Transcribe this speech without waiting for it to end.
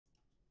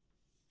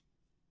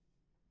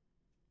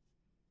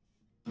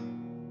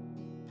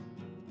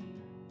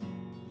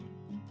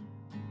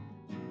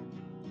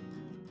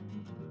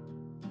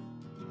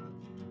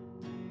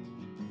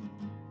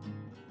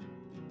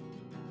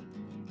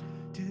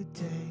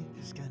Today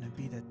is gonna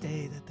be the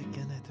day that they're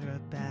gonna throw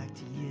it back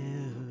to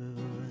you.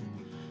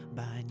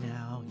 By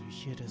now you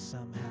should have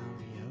somehow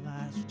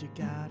realized what you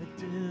gotta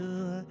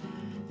do.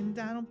 And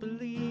I don't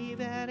believe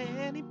that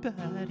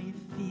anybody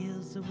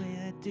feels the way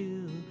I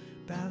do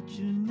about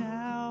you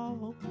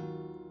now.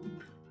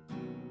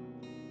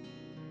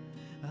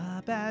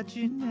 About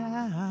you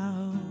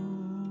now.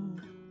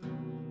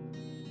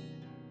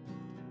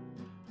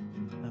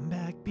 I'm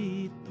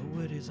backbeat, the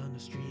word is on the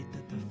street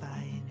that the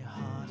fire in your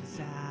heart is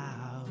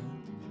out.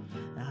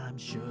 I'm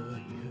sure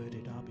you heard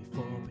it all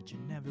before, but you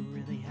never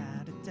really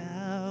had a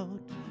doubt.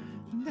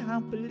 And I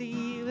don't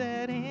believe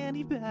that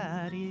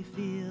anybody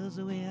feels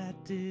the way I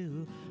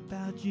do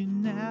about you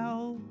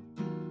now.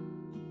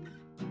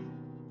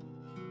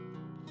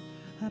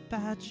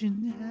 About you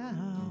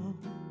now.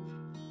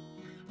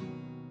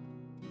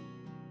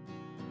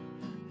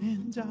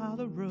 And all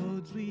the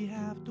roads we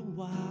have to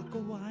walk are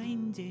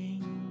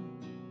winding,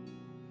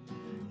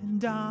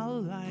 and all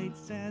the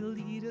lights that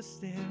lead us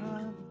there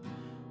are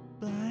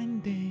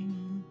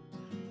blinding.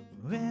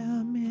 There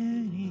are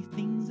many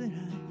things that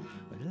I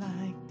would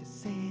like to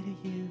say to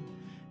you.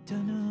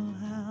 Don't know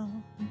how,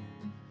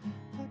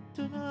 I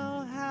don't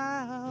know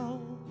how,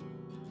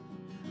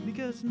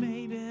 because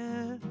maybe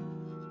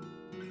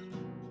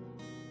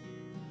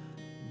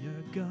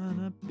you're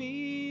gonna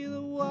be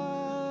the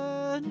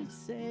one who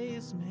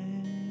saves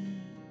me.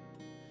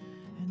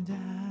 And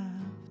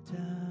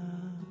after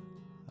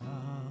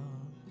all,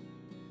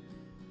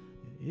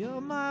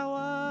 you're my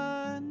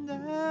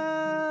Wonderwall.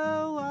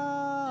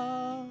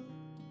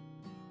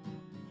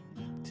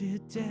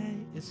 Today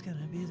is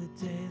gonna be the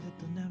day that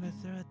they'll never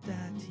throw it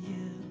back to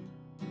you.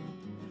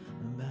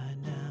 And by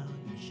now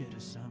you should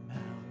have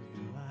somehow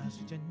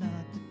realized what you're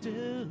not to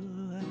do.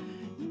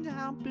 And I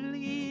don't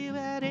believe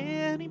that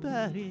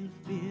anybody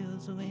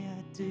feels the way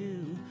I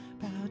do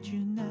about you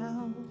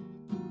now.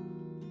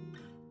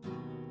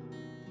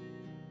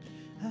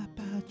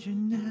 About you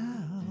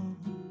now.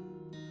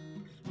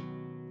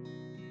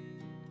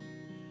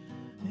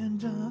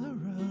 And all the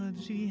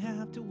roads we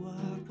have to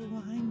walk are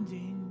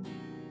winding,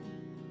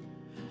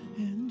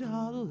 and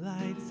all the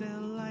lights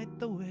that light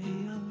the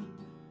way are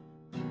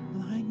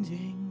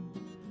blinding.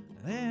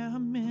 There are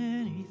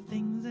many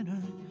things that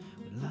I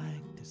would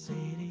like to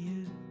say to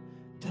you.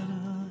 Don't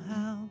know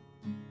how,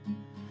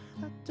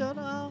 I don't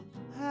know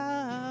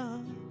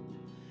how.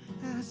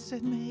 I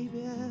said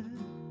maybe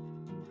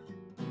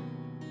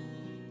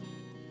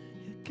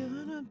you're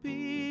gonna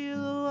be the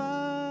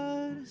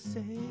one who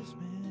saves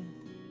me.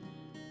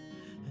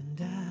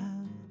 And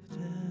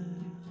after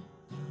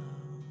all,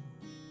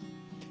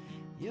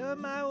 you're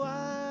my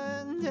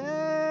Wonderwall.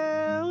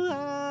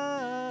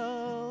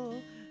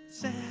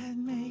 Said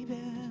maybe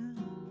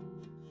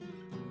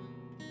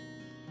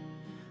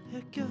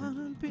you're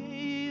gonna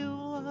be the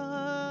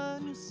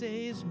one who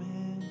saves me.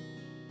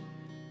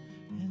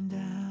 And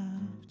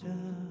after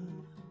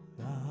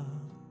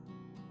all,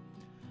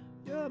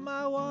 you're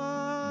my one.